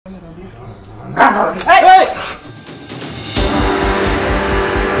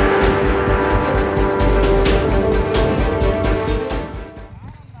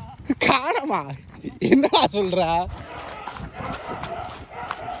சொல்ற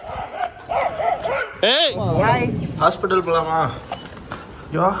ஏய் ஹாஸ்பிடல் போலாமா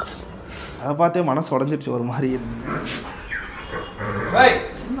யோ அத பார்த்தே மனசு உடைஞ்சிருச்சு ஒரு மாதிரி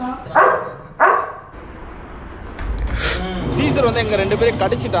சீசர் வந்து எங்கள் 2 பேரும்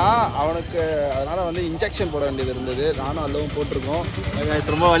கடிச்சிட்டான் அவனுக்கு அதனால் வந்து இன்ஜெக்ஷன் போட வேண்டியது இருந்தது நானும் அல்லவும் போட்டிருக்கோம்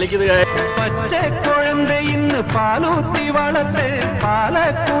ரொம்ப வலிக்குது பச்சை குழந்தை இன்னும் பாலூத்தி வளர்த்து பாலை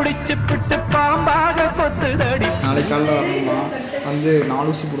குடிச்சு பிட்டு பாம்பாக கொத்துதடி நாளைக்கு காலையில் வரணுமா வந்து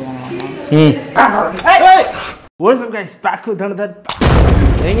 4 ஊசி போடுவாங்களாமா WhatsApp guys back with another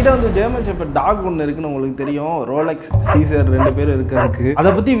என்கிட்ட வந்து ஜெர்மன் ஷெப்பர்ட் டாக் ஒன்று இருக்குன்னு உங்களுக்கு தெரியும் ரோலெக்ஸ் சீசர் 2 பேரும் இருக்கு அதை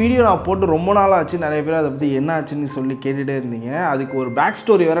பற்றி வீடியோ நான் போட்டு ரொம்ப நாள் ஆச்சு நிறைய பேர் அதை பற்றி என்ன ஆச்சுன்னு சொல்லி கேட்டுகிட்டே இருந்தீங்க அதுக்கு ஒரு பேக்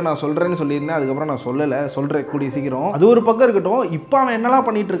ஸ்டோரி வேறு நான் சொல்கிறேன்னு சொல்லியிருந்தேன் அதுக்கப்புறம் நான் சொல்லலை சொல்கிறேன் கூடிய சீக்கிரம் அது ஒரு பக்கம் இருக்கட்டும் இப்போ அவன் என்னெல்லாம்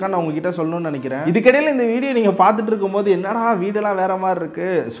பண்ணிட்டு இருக்கான்னு நான் உங்ககிட்ட சொல்லணும்னு நினைக்கிறேன் இதுக்கிடையில் இந்த வீடியோ நீங்கள் பார்த்துட்டு இருக்கும்போது என்னடா வீடெல்லாம் வேற மாதிரி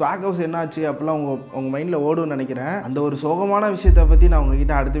இருக்குது ஸ்வாக் ஹவுஸ் என்னாச்சு அப்படிலாம் உங்கள் மைண்டில் ஓடுன்னு நினைக்கிறேன் அந்த ஒரு சோகமான விஷயத்தை பற்றி நான்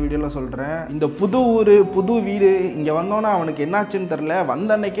உங்ககிட்ட அடுத்த வீடியோவில் சொல்கிறேன் இந்த புது ஊர் புது வீடு இங்கே வந்தோன்னா அவனுக்கு என்னாச்சுன்னு தெரில வந்த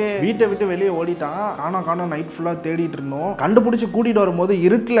அன்னைக்கே வீட்டை விட்டு வெளியே ஓடிட்டான் காணோம் நைட் ஃபுல்லாக தேடிட்டு இருந்தோம் கண்டுபிடிச்சி கூட்டிகிட்டு வரும்போது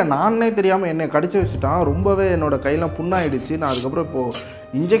இருட்டில் நானே தெரியாமல் என்னை கடிச்சு வச்சுட்டான் ரொம்பவே என்னோட கையெல்லாம் புண்ணாயிடுச்சு நான் அதுக்கப்புறம் இப்போது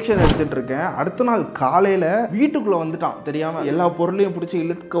இன்ஜெக்ஷன் எடுத்துகிட்டு இருக்கேன் அடுத்த நாள் காலையில் வீட்டுக்குள்ளே வந்துட்டான் தெரியாமல் எல்லா பொருளையும் பிடிச்சி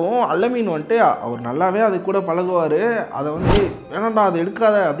இழுக்கவும் அல்லமீன் வந்துட்டு அவர் நல்லாவே அது கூட பழகுவார் அதை வந்து வேணாண்டா அதை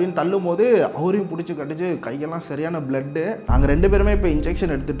எடுக்காத அப்படின்னு தள்ளும் போது அவரையும் பிடிச்சி கடிச்சு கையெல்லாம் சரியான பிளட்டு நாங்கள் 2 பேருமே இப்போ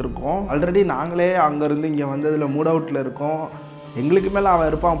இன்ஜெக்ஷன் எடுத்துகிட்டு இருக்கோம் ஆல்ரெடி நாங்களே அங்கேருந்து இங்கே வந்ததில் மூட் அவுட்டில் இருக்கோம் எங்களுக்கு மேலே அவன்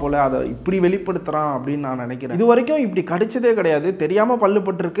இருப்பான் போல அதை இப்படி வெளிப்படுத்துகிறான் அப்படின்னு நான் நினைக்கிறேன் இது வரைக்கும் இப்படி கடிச்சதே கிடையாது தெரியாமல்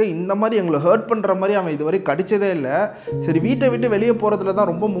பல்லுப்பட்டிருக்கு இந்த மாதிரி எங்களை ஹர்ட் பண்ணுற மாதிரி அவன் இது வரைக்கும் கடிச்சதே இல்லை சரி வீட்டை விட்டு வெளியே போகிறதுல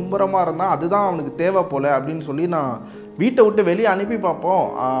தான் ரொம்ப மும்முரமாக இருந்தான் அதுதான் அவனுக்கு தேவை போல அப்படின்னு சொல்லி நான் வீட்டை விட்டு வெளியே அனுப்பி பார்ப்போம்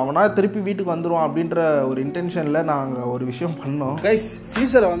அவனால் திருப்பி வீட்டுக்கு வந்துடுவான் அப்படின்ற ஒரு இன்டென்ஷனில் நாங்கள் ஒரு விஷயம் பண்ணோம் கைஸ்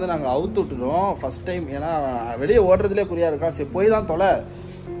சீசரை வந்து நாங்கள் அவுத்து விட்டுட்டோம் ஃபஸ்ட் டைம் ஏன்னா வெளியே ஓடுறதுலே குறியாக இருக்கா சரி போய் தான் தொலை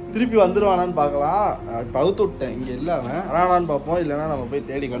திருப்பி வந்துடுவானான்னு பார்க்கலாம் இப்போ அவுத்து விட்டேன் இங்கே இல்லை அவன் வரானான்னு பார்ப்போம் இல்லைன்னா நம்ம போய்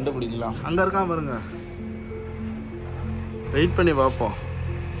தேடி கண்டுபிடிக்கலாம் அங்கே இருக்கான் பாருங்க வெயிட் பண்ணி பார்ப்போம்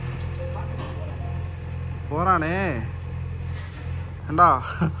போகிறானே ஏண்டா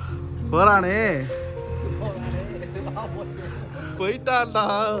போகிறானே போயிட்டான்டா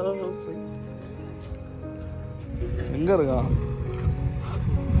எங்கே இருக்கான்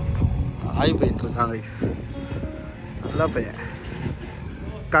ஆய் போயிட்டு இருக்கான் நல்லா பையன்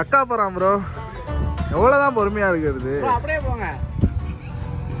கக்கா போறான் ப்ரோ எவ்வளவுதான் பொறுமையா இருக்கிறது அப்படியே போங்க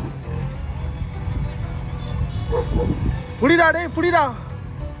புடிடா டேய் புடிடா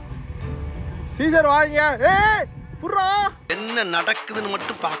சீசர் வாங்க ஏய் புறா என்ன நடக்குதுன்னு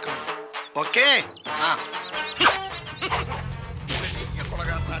மட்டும் பார்க்கணும் ஓகே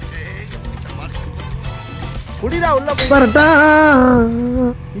புடிடா உள்ள போய் வரட்டா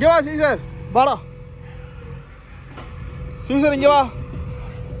இங்க வா சீசர் வாடா சீசர் இங்க வா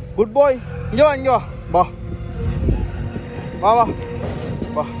குட் பாய் இங்கே வா வா வா வா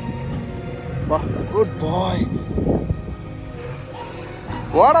வா வா குட் பாய்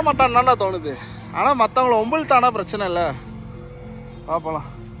ஓட மாட்டான்னு தான்டா தோணுது ஆனால் மற்றவங்கள ஒம்பிள்தானா பிரச்சனை இல்லை வா போகலாம்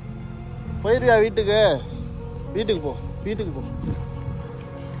போயிருவியா வீட்டுக்கு போ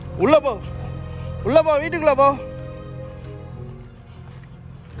உள்ள போ வீட்டுக்குள்ள போ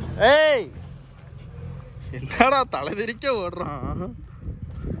ஏய் என்னடா தலைவிரிக்க ஓடுறான்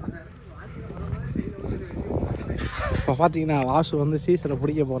இப்போ பார்த்தீங்கன்னா வாசு வந்து சீசரை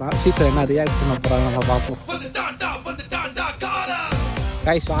பிடிக்க போகிறான் சீசர் என்ன ரியாக்ட் பண்ண போகிறாங்க நம்ம பார்ப்போம்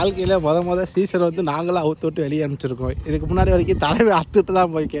கைஸ் வாழ்க்கையில் முத சீசரை வந்து நாங்களும் அவுத்து விட்டு வெளியே அனுப்பிச்சிருக்கோம் இதுக்கு முன்னாடி வரைக்கும் தலைமை அத்துட்டு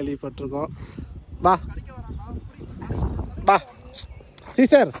தான் போய் கேள்விப்பட்டிருக்கோம் பா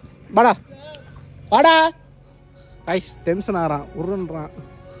சீசர் வாடா கைஸ் டென்ஷன் ஆகிறான் உருன்றான்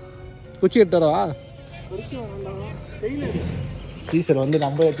குச்சி எடுத்துறவா சீசர் வந்து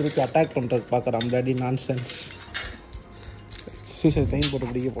நம்ம திருப்பி அட்டாக் பண்ணுறதுக்கு பார்க்குறோம் பிளாடி நான்சென்ஸ் சீசர் செயின் போட்டு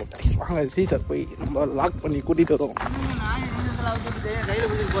பிடிக்க போட்டேன் வாங்க சீசர் போய் நம்ம லாக் பண்ணி கூட்டிகிட்டு வரோம்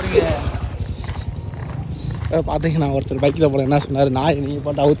பார்த்தீங்கன்னா ஒருத்தர் பைக்கில் போல என்ன சொன்னார் நாய் நீங்கள்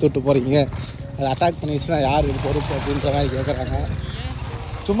போட்டு அவுத்து விட்டு போகிறீங்க அதை அட்டாக் பண்ணிடுச்சுன்னா யார் இது பொறுப்பு அப்படின்ற மாதிரி கேட்குறாங்க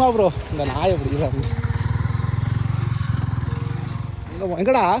சும்மா ப்ரோ இந்த நாயை பிடிக்கிறாங்க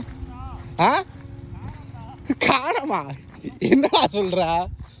எங்கடா காணமா என்னடா சொல்ற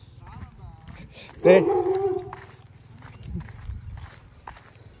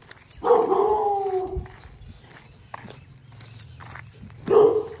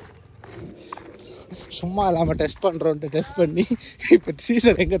சும்மா இல்லாமல் டெஸ்ட் பண்ணுறோன்ட்டு டெஸ்ட் பண்ணி இப்போ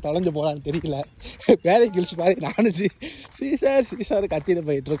சீசர் எங்கே தொலைஞ்சு போகலான்னு தெரியல. வேலை கிழிச்சு பாரு நானும் சீசர் கத்திட்டு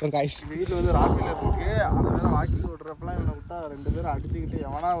போயிட்டுருக்கோம். காய்ஸ் வீட்டில் வந்து ராப்பில் இருக்குது. அந்த நேரம் வாக்கிங் விட்றப்பெல்லாம் இவனை விட்டா 2 பேரும் அடிச்சுக்கிட்டு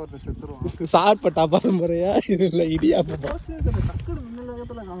எவனா ஒருத்தர் செத்துருவான். சாப்பிட்டா பரம்பரையா இது இல்லை இடியாப்பா. டக்குனு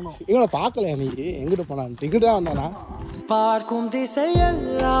மின்னலகத்தில் காணும். இவனை பார்க்கலையா நீ எங்கிட்ட போனான்? இங்கிட்டு தான் வந்தானா? பார்க்கும்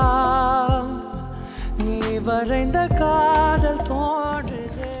திசையெல்லாம் நீ வரைந்த காதல்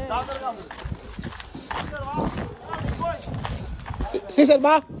தோன்றுதே. சீசர்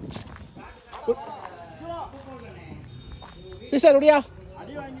பா, சீசர் உடியா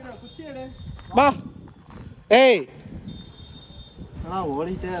பா. ஏய்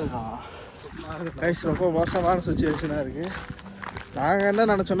ஓடிட்டே இருக்கான். கைஸ் ரொம்ப மோசமான சுச்சுவேஷனாக இருக்குது. நாங்கள் என்ன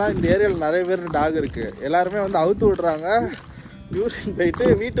நினச்சோன்னா இந்த ஏரியாவில் நிறைய பேர் டாக் இருக்குது. எல்லாருமே வந்து அவுத்து விட்றாங்க. யூரின் போயிட்டு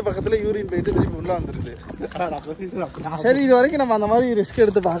வீட்டு பக்கத்தில் யூரின் போயிட்டு திரும்பி உள்ளே வந்துடுது. சரி இது வரைக்கும் நம்ம அந்த மாதிரி ரிஸ்க்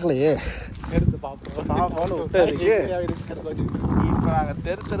எடுத்து பார்க்கலையே. எடுத்து பார்ப்போம். விட்டதுக்கு இப்போ நாங்கள்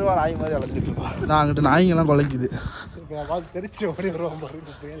தெருவா நாய் மாதிரி வளர்ந்துட்டு இருக்கோம். நான் அங்கிட்டு நாய்ங்கெல்லாம் குலைக்குது. தெரிச்சு ஓடி வருவான்.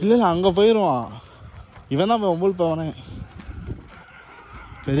 இல்லை இல்லை அங்கே போயிடுவான். இவன் தான் ஒம்புல் போவனே.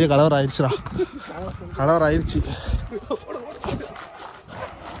 பெரிய கலவரம் ஆயிடுச்சுடா. கலவரம் ஆயிடுச்சு.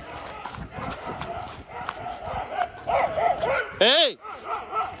 ஏய்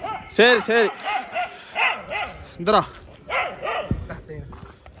சரி சரி இந்தரா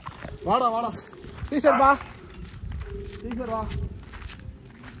வாடா வாடா. சீசர் பா. சீக்கிரம் வா.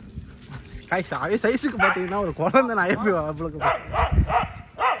 காய்ஸ் அவே சைஸுக்கு பார்த்தீங்கன்னா ஒரு குழந்தை நாயை போய் அவளுக்கு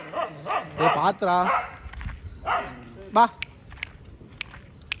பாத்துரா பா.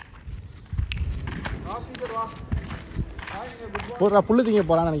 போடுறா புல்லு திங்க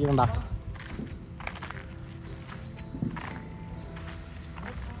போறான்னு நினைக்கிறேன்டா.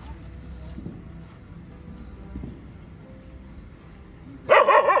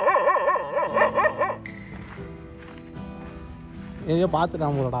 எதையோ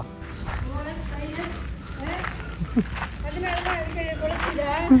பார்த்துட்டான் போலடா.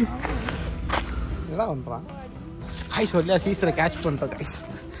 என்ன பண்றான்? ஹாய் சொல்லியா சீசரை கேட்ச் பண்ணிட்டோம். கைஸ்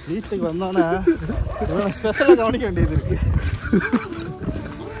வீட்டுக்கு வந்தோன்னே ஸ்பெஷலாக கவனிக்க வேண்டியது இருக்கு.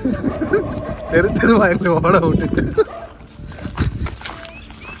 தெருவா எங்களை ஓட விட்டுட்டு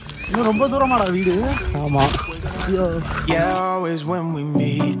இன்னும் ரொம்ப தூரமாடா வீடு. ஆமா. Yeah, always when we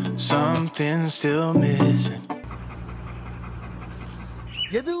meet, something's still missing.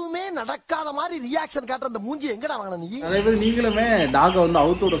 எதுவுமே நடக்காத மாதிரி ரியாக்ஷன் காட்டுற அந்த மூஞ்சி எங்கடா வாங்கின நீ? நிறைய பேர் நீங்களுமே டாகை வந்து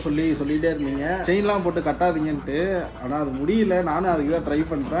அவுத்து விட சொல்லிட்டே இருந்தீங்க. செயின்லாம் போட்டு கட்டாதீங்கன்ட்டு. ஆனால் அது முடியல. நானும் அதுக்கு தான் ட்ரை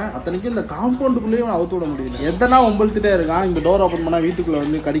பண்ணுறேன். அத்தனைக்கும் இந்த காம்பவுண்டுக்குள்ளேயும் அவுத்து விட முடியல. எதனா ஒம்பழுத்துட்டே இருக்கான். இங்கே டோர் ஓப்பன் பண்ணால் வீட்டுக்குள்ளே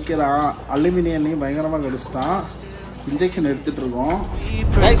வந்து கடிக்கிறான். அலுமினியனையும் பயங்கரமாக கடிச்சிட்டான். இன்ஜெக்ஷன் எடுத்துட்டு இருக்கோம்.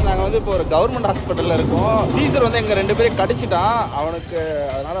 நாங்கள் வந்து இப்போ ஒரு கவர்மெண்ட் ஹாஸ்பிட்டலில் இருக்கோம். சீசர் வந்து எங்கள் 2 பேரும் கடிச்சிட்டான். அவனுக்கு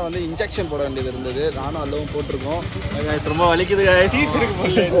அதனால வந்து இன்ஜெக்ஷன் போட வேண்டியது இருந்தது. நானும் அல்லவும் போட்டிருக்கோம். ரொம்ப வலிக்குது.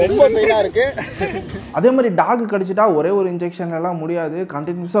 சீசருக்கு ரொம்ப பெயினாக இருக்கு. அதே மாதிரி டாக் கடிச்சிட்டா ஒரே ஒரு இன்ஜெக்ஷன்லாம் முடியாது.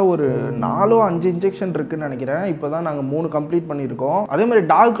 கண்டினியூஸாக ஒரு 4-5 இன்ஜெக்ஷன் இருக்குன்னு நினைக்கிறேன். இப்போ தான் நாங்கள் 3 கம்ப்ளீட் பண்ணியிருக்கோம். அதே மாதிரி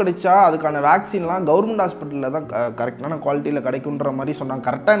டாக் கடிச்சா அதுக்கான வேக்சின்லாம் கவர்மெண்ட் ஹாஸ்பிட்டலில் தான் கரெக்டான குவாலிட்டியில் கிடைக்குன்ற மாதிரி சொன்னாங்க.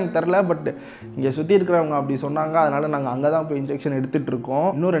 கரெக்டாக எனக்கு தெரில. பட் இங்கே சுற்றி இருக்கிறவங்க அப்படி சொன்னாங்க. அதனால நாங்கள் அங்கே தான் போய் இன்ஜெக்ஷன் எடுத்துகிட்டு இருக்கோம்.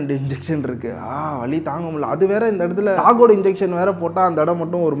 இன்னும் 2 இன்ஜெக்ஷன் இருக்குது. வலி தாங்க முடியல. அது வேற இந்த இடத்துல டாகோட இன்ஜெக்ஷன் வேற போட்டால் அந்த இடம்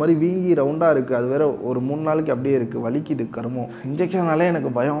மட்டும் ஒரு மாதிரி வீங்கி ரவுண்டாக இருக்குது. அது வேற ஒரு 3 நாளைக்கு அப்படியே இருக்குது. வலிக்குது கருமம். இன்ஜெக்ஷனாலே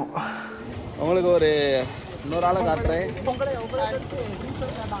எனக்கு பயம். உங்களுக்கு ஒரு இன்னொரு ஆளை காட்டுறேன்.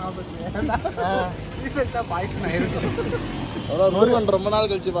 ரொம்ப நாள்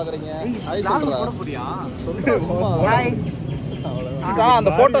கழிச்சு பாக்குறீங்க.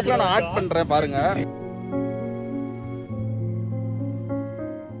 அந்த போட்டோஸ்லாம் நான் ஆட் பண்றேன் பாருங்க.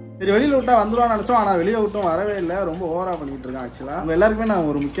 சரி வெளியில் விட்டா வந்துடுவான்னு நினச்சோம். ஆனால் வெளியே விட்டும் வரவே இல்லை. ரொம்ப ஓவராக பண்ணிகிட்டு இருக்கேன். ஆக்சுவலாக உங்கள் எல்லாருக்குமே நான்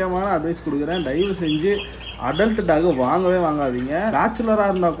ஒரு முக்கியமான அட்வைஸ் கொடுக்குறேன். தயவு செஞ்சு அடல்ட் டாக் வாங்கவே வாங்காதீங்க.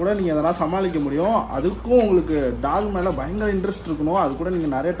 பேச்சுலராக இருந்தால் கூட நீங்கள் அதெல்லாம் சமாளிக்க முடியும். அதுக்கும் உங்களுக்கு டாக் மேலே பயங்கர இன்ட்ரெஸ்ட் இருக்கணும். அது கூட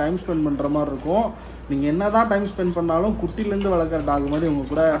நீங்கள் நிறைய டைம் ஸ்பெண்ட் பண்ணுற மாதிரி இருக்கும். நீங்கள் என்ன தான் டைம் ஸ்பெண்ட் பண்ணாலும் குட்டிலேருந்து வளர்க்குற டாக் மாதிரி உங்கள்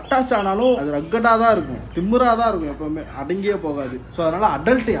கூட அட்டாச் ஆனாலும் அது ரக்கடாக தான் இருக்கும். திமிராக தான் இருக்கும். எப்போவுமே அடங்கியே போகாது. ஸோ அதனால்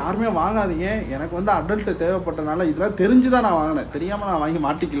அடல்ட் யாருமே வாங்காதீங்க. எனக்கு வந்து அடல்ட்டு தேவைப்பட்டனால இதெல்லாம் தெரிஞ்சு தான் நான் வாங்கினேன். தெரியாமல் நான் வாங்கி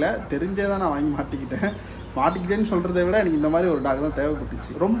மாட்டிக்கல. தெரிஞ்சே தான் நான் வாங்கி மாட்டிக்கிட்டேன். மாட்டிக்கிட்டேன்னு சொல்கிறத விட எனக்கு இந்த மாதிரி ஒரு டாக் தான்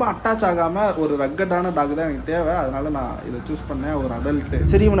தேவைப்பட்டுச்சு. ரொம்ப அட்டாச் ஆகாமல் ஒரு ரக்கடான டாக் தான் எனக்கு தேவை. அதனால நான் இதை சூஸ் பண்ணேன். ஒரு அடல்ட்டு.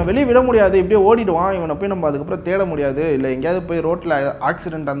 சரி இவனை வெளியே விட முடியாது. இப்படியே ஓடிடுவான். இவனை போய் நம்ம அதுக்கப்புறம் தேட முடியாது. இல்லை எங்கேயாவது போய் ரோட்டில்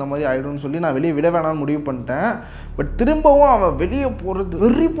ஆக்சிடென்ட் அந்த மாதிரி ஆகிடும்னு சொல்லி நான் வெளியே விட வேணாம்னு முடிவு பண்ணிட்டேன். பட் திரும்பவும் அவன் வெளியே போகிறது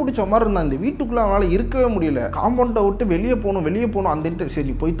வெறி பிடிச்ச மாதிரி இருந்தான். இந்த வீட்டுக்குள்ளே அவனால் இருக்கவே முடியல. காம்பவுண்டை விட்டு வெளியே போகணும். அந்த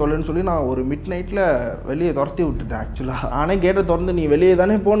சரி போய் தொலைன்னு சொல்லி நான் ஒரு மிட் நைட்டில் வெளியே துரத்தி விட்டுட்டேன். ஆக்சுவலாக நானே கேட்டை திறந்து நீ வெளியே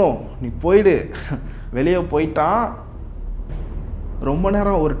தானே போகணும், நீ போயிடு. வெளியே போயிட்டான். ரொம்ப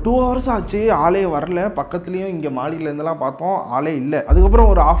நேரம் ஒரு 2 hours ஆச்சு, ஆளே வரல. பக்கத்துலேயும் இங்கே மாடியிலேருந்துலாம் பார்த்தோம், ஆளே இல்லை. அதுக்கப்புறம்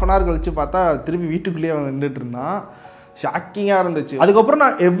ஒரு 1/2 hour கழித்து பார்த்தா திருப்பி வீட்டுக்குள்ளேயே அவன் நின்றுட்டு இருந்தான். ஷாக்கிங்காக இருந்துச்சு. அதுக்கப்புறம்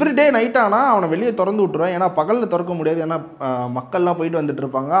நான் எவ்ரிடே நைட் ஆனால் அவனை வெளியே திறந்து விட்ருவேன். ஏன்னா பகலில் திறக்க முடியாது, ஏன்னா மக்கள்லாம் போயிட்டு வந்துட்டு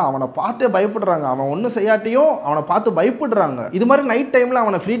இருப்பாங்க. அவனை பார்த்தே பயப்படுறாங்க. அவன் ஒன்றும் செய்யாட்டியும் அவனை பார்த்து பயப்படுறாங்க. இது மாதிரி நைட் டைமில்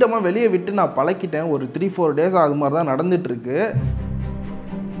அவனை ஃப்ரீடமாக வெளியே விட்டு நான் பழக்கிட்டேன். ஒரு 3-4 days அது மாதிரி தான் நடந்துகிட்ருக்கு.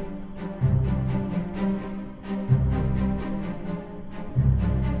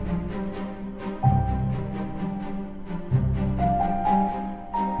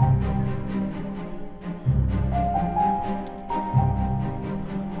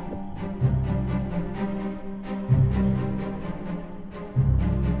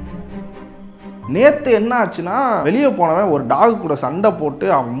 நேற்று என்ன ஆச்சுன்னா, வெளியே போனவன் ஒரு டாக் கூட சண்டை போட்டு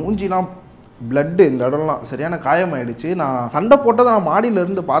அவன் மூஞ்சிலாம் பிளட்டு, இந்த இடம்லாம் சரியான காயமாயிடுச்சு. நான் சண்டை போட்டதை நான்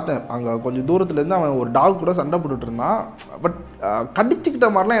மாடியிலேருந்து பார்த்தேன். அங்கே கொஞ்சம் தூரத்துலேருந்து அவன் ஒரு டாக் கூட சண்டை போட்டுட்டு இருந்தான். பட் கடிச்சிக்கிட்ட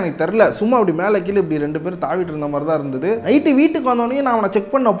மாதிரிலாம் எனக்கு தெரில. சும்மா அப்படி மேலே கீழே இப்படி 2 பேர் தாவிட்டு இருந்த மாதிரி தான் இருந்தது. நைட்டு வீட்டுக்கு வந்தோடனே நான் அவனை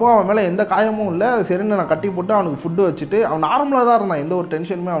செக் பண்ணப்போ அவன் மேலே எந்த காயமும் இல்லை. சரின்னு நான் கட்டி போட்டு அவனுக்கு ஃபுட்டு வச்சுட்டு, அவன் நார்மலாக தான் இருந்தான், எந்த ஒரு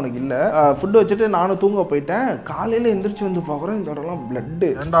டென்ஷனுமே அவனுக்கு இல்லை. ஃபுட்டு வச்சுட்டு நானும் தூங்க போயிட்டேன். காலையில் எந்திரிச்சு வந்து பார்க்குறேன், இந்த இடம்லாம் பிளட்டு.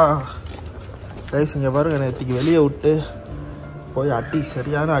 ஏண்டா கைஸ், இங்கே பாருங்க, நேற்றுக்கு வெளியே விட்டு போய் அடி,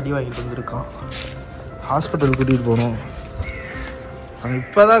 சரியான அடி வாங்கிட்டு வந்துருக்கான். ஹாஸ்பிட்டல் கூட்டிகிட்டு போகணும். அவன்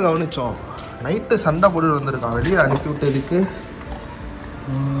இப்போ தான் கவனித்தோம், நைட்டு சண்டை போட்டு வந்திருக்கான். வெளியே அனுப்பி விட்டதுக்கு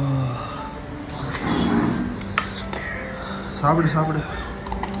சாப்பிடு சாப்பிடு.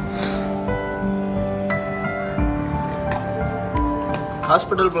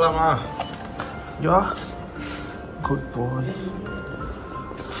 ஹாஸ்பிட்டல் போகலாமா? யோ குட் பாய்.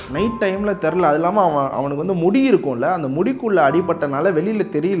 நைட் டைமில் தெரில. அது இல்லாமல் அவனுக்கு வந்து முடி இருக்கும்ல, அந்த முடிக்குள்ளே அடிபட்டனால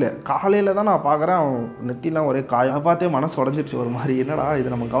வெளியில் தெரியல. காலையில் தான் நான் பார்க்குறேன், அவன் நெத்திலாம் ஒரே காயம். பார்த்தே மனசு உடஞ்சிருச்சு ஒரு மாதிரி. என்னடா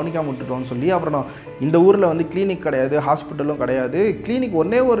இது நம்ம கவனிக்காம விட்டுட்டோம்னு சொல்லி அப்புறம் நான் இந்த ஊரில் வந்து கிளினிக் கிடையாது, ஹாஸ்பிட்டலும் கிடையாது. கிளினிக்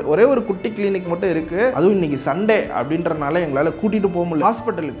ஒரே ஒரு குட்டி கிளினிக் மட்டும் இருக்குது. அதுவும் இன்றைக்கி சண்டே அப்படின்றனால எங்களால் கூட்டிகிட்டு போக முடியல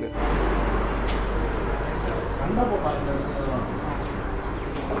ஹாஸ்பிட்டலுக்கு. சண்டை போட்டாங்க.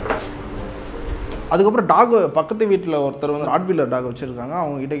 அதுக்கப்புறம் டாக் பக்கத்து வீட்டில் ஒருத்தர் வந்து ராட்வீலர் டாக் வச்சுருக்காங்க.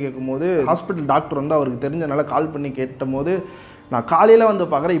 அவங்ககிட்ட கேட்கும்போது ஹாஸ்பிட்டல் டாக்டர் வந்து அவருக்கு தெரிஞ்சனால கால் பண்ணி கேட்டபோது, நான் காலையில் வந்து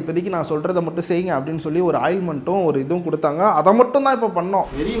பார்க்குறேன், இப்போதைக்கு நான் சொல்கிறத மட்டும் செய்யுங்க அப்படின்னு சொல்லி ஒரு ஆயில்மெண்ட்டும் ஒரு இதுவும் கொடுத்தாங்க. அதை மட்டும் தான் இப்போ பண்ணோம்.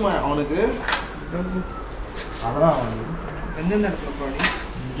 தெரியுமா அவனுக்கு? அதெல்லாம் எந்தெந்த இடத்துல போனி?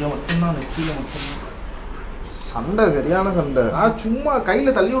 இங்கே மட்டும்தான், நெத்தியில் மட்டும்தான் சண்டை, சரியான சண்டை. நான் சும்மா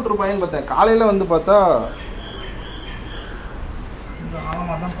கையில் தள்ளி விட்டுருப்பாங்கன்னு பார்த்தேன். காலையில் வந்து பார்த்தா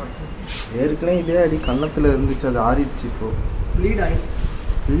ஏற்கனவே இதே அடி கன்னத்தில் இருந்துச்சு, அது ஆறிடுச்சு. இப்போது ப்ளீட்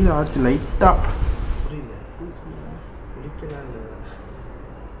ஆயிடுச்சு லைட்டாக. புரியல, குடிக்கலாம் இல்லை.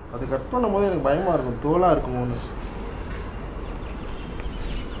 அது கட் பண்ணும் போது எனக்கு பயமாக இருக்கும், தோலாக இருக்குமோன்னு.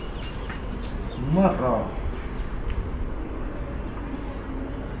 சும்மாறா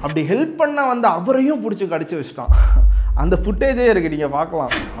அப்படி ஹெல்ப் பண்ண வந்து அவரையும் பிடிச்சி கடிச்சு வச்சுட்டான். அந்த ஃபுட்டேஜே இருக்குது, நீங்கள்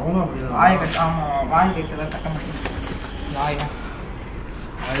பார்க்கலாம். அவனும் அப்படி தான் வாயை கட்ட. ஆமாம், வாயை கட்டதான் கட்ட மாட்டேன். வாயை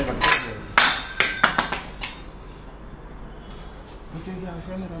கட்ட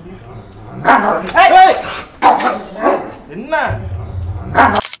என்ன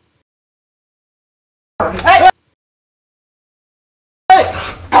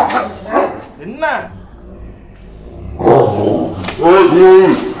என்ன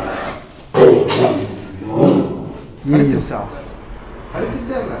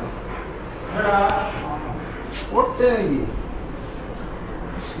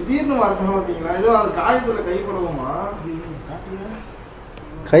திடீர்னு மறக்கணும் பார்த்தீங்களா? ஏதோ அது காயத்தில் கை படவுமா?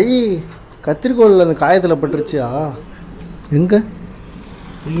 கை கத்திரிக்கோளில் அந்த காயத்தில் பட்டுருச்சியா? எங்கே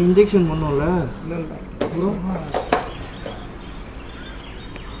நீங்கள் இன்ஜெக்ஷன் பண்ணோம்ல?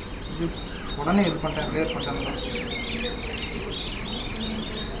 உடனே இது பண்ணிட்டேன், கிளியர் பண்ணிட்டேன்.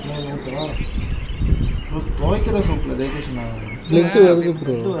 துவைக்கிற சோப்பில் தேய்க்கணும். பிளட்டு வருது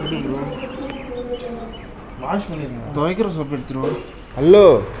ப்ரோ, வாஷ் பண்ணிடுங்க. துவைக்கிற சோப்பு எடுத்துருவோம். ஹலோ,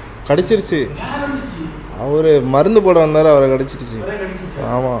 கடிச்சிருச்சு. அவர் மருந்து போட வந்தார், அவரை கடிச்சிருச்சு.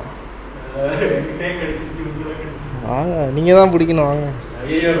 ஆமாம், வாங்க, நீங்கள் தான் பிடிக்கணும், வாங்க.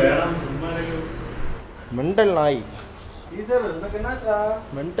 மென்டல் நாய்,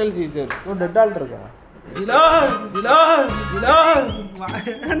 மென்டல் சீசர். டெட் ஆல் இருக்கா?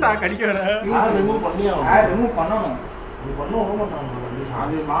 ரிமூவ் பண்ணணும்.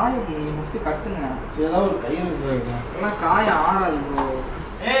 அது வாயை நீங்கள் ஃபஸ்ட்டு கட்டுங்க. ஏதாவது ஒரு கயிறு எல்லாம் காயம் ஆறாது ப்ரோ.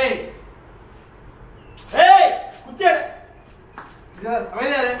 ஏய் ஏய் குச்சேட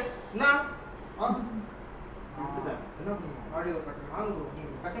அமைதியாரு. என்ன ஆடியோ கட்டு வாங்க ப்ரோ.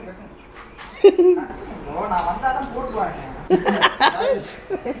 கட்டுங்க ப்ரோ. நான் வந்தாலும் போட்டுருவாங்க.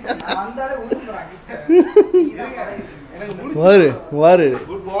 நான் வந்தாலே உருந்துறாங்க. வாரு வாரு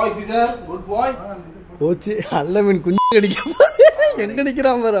குட் பாய் சீசர், குட் பாய். போச்சு அல்ல மீன் குஞ்சு கடிக்க எங்க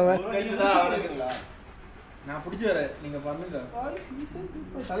நிக்கிறான் பாரு அவன். நான் பிடிச்சி வரேன், நீங்க பண்ணுங்க.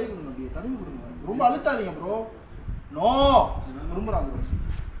 தலை கொடுங்க, தலை கொடுங்க. ரொம்ப அழுத்தாதீங்க ப்ரோ. நோ விரும்புறாங்க.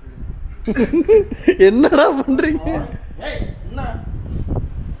 என்னடா பண்றீங்க? ஏய் என்ன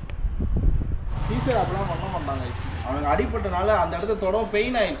சீசர் அப்படிலாம் பண்ண மாட்டாங்க. அவனுக்கு அடிபட்டனால அந்த இடத்த தொட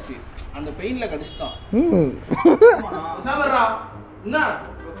பெயின் ஆயிடுச்சு. அந்த பெயின்ல கடிச்சிட்டான். சாமரா என்ன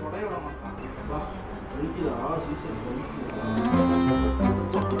தொடைய விட மாட்டான். வலிக்குதா சீசர்?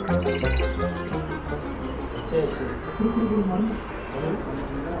 சரி சரி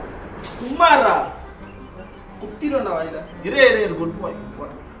சும்மாறா குத்திரண்டா வாயில. இரே இரே குட் பாய்.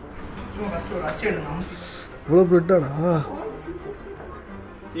 சும்மா ஃபர்ஸ்ட் ஒரு அச்சை எடுங்க. இவ்வளோ பிளட்டாடா?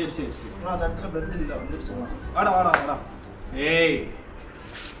 சரி சரி சரி. நான் அந்த இடத்துல பிளட் இல்ல வந்துருச்சு. வாடா வாடா வாடா. ஏய்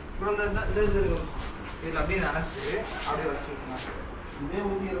அப்புறம் இந்த இதில் அப்படியே நினச்சி அப்படியே வச்சுக்கோங்க. இதே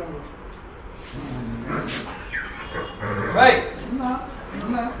ஊதிடுறாங்க. பாய் என்ன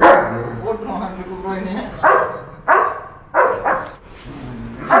என்ன போட்டுருவாங்க அப்படி கூப்பிடுவாங்க.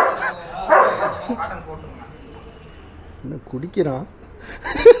 காட்டன் போட்டுருங்க. என்ன குடிக்கிறான்?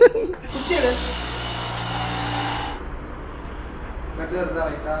 குச்சி எடு. கட்டுறது தான்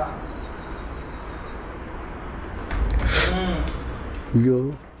ரைட்டா? ஐயோ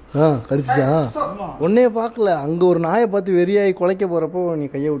கடிச்சிச்சா? ஒன்னே பார்க்கல. அங்கே ஒரு நாயை பார்த்து வெறியாகி குலைக்க போகிறப்போ நீ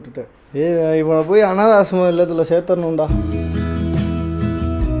கையை விட்டுட்ட. இவனை போய் அனாத ஆசிரமம் இல்லத்தில் சேர்த்தரணும்டா.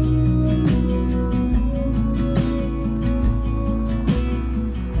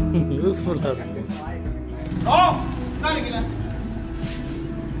 யூஸ்ஃபுல்லாக இருக்கு.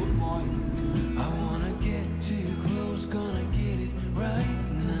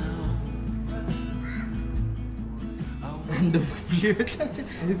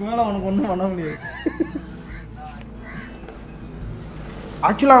 இதுக்கு மேலே அவனுக்கு ஒன்றும் பண்ண முடியாது.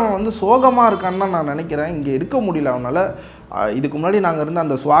 ஆக்சுவலாக அவன் வந்து சோகமாக இருக்கான்னு தான் நான் நினைக்கிறேன். இங்கே இருக்க முடியல அவனால். இதுக்கு முன்னாடி நாங்கள் இருந்த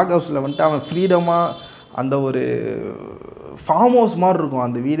அந்த ஸ்வாக் ஹவுஸில் வந்துட்டு அவன் ஃப்ரீடமாக அந்த ஒரு ஃபார்ம் ஹவுஸ் மாதிரி இருக்கும்.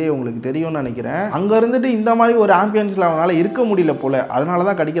 அந்த வீடே உங்களுக்கு தெரியும்னு நினைக்கிறேன். அங்கே இருந்துட்டு இந்த மாதிரி ஒரு ஆம்பியன்ஸில் அவனால் இருக்க முடியல போல். அதனால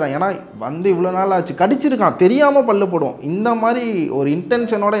தான் கடிக்கிறான். ஏன்னா வந்து இவ்வளோ நாள் ஆச்சு. கடிச்சிருக்கான், தெரியாமல் பல்லு போடும். இந்த மாதிரி ஒரு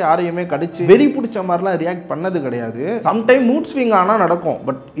இன்டென்ஷனோட யாரையுமே கடிச்சு வெறி பிடிச்ச மாதிரிலாம் ரியாக்ட் பண்ணது கிடையாது. சம்டைம் மூட் ஸ்விங் ஆனால் நடக்கும்.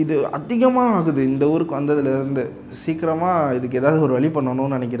 பட் இது அதிகமாக ஆகுது இந்த ஊருக்கு வந்ததுலேருந்து. சீக்கிரமாக இதுக்கு ஏதாவது ஒரு வழி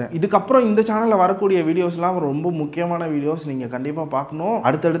பண்ணணும்னு நினைக்கிறேன். இதுக்கப்புறம் இந்த சேனலில் வரக்கூடிய வீடியோஸ்லாம் ரொம்ப முக்கியமான வீடியோஸ் நீங்கள் கண்டிப்பாக பார்க்கணும்.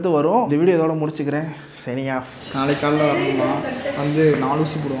 அடுத்தடுத்து வரும். இந்த வீடியோ இதோட முடிச்சுக்கிறேன். சரி ஆஃப். நாளைக்கு காலைல வரணுமா? வந்து 4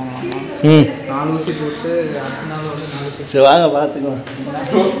 ஊசி போடுவாங்களாமா. 4 ஊசி போட்டு அடுத்த நாள் வந்து 4 ஊசி. சரி வாங்க பார்த்துக்கலாம்.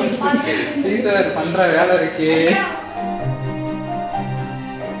 சீசர் பண்ணுற வேலை இருக்கே.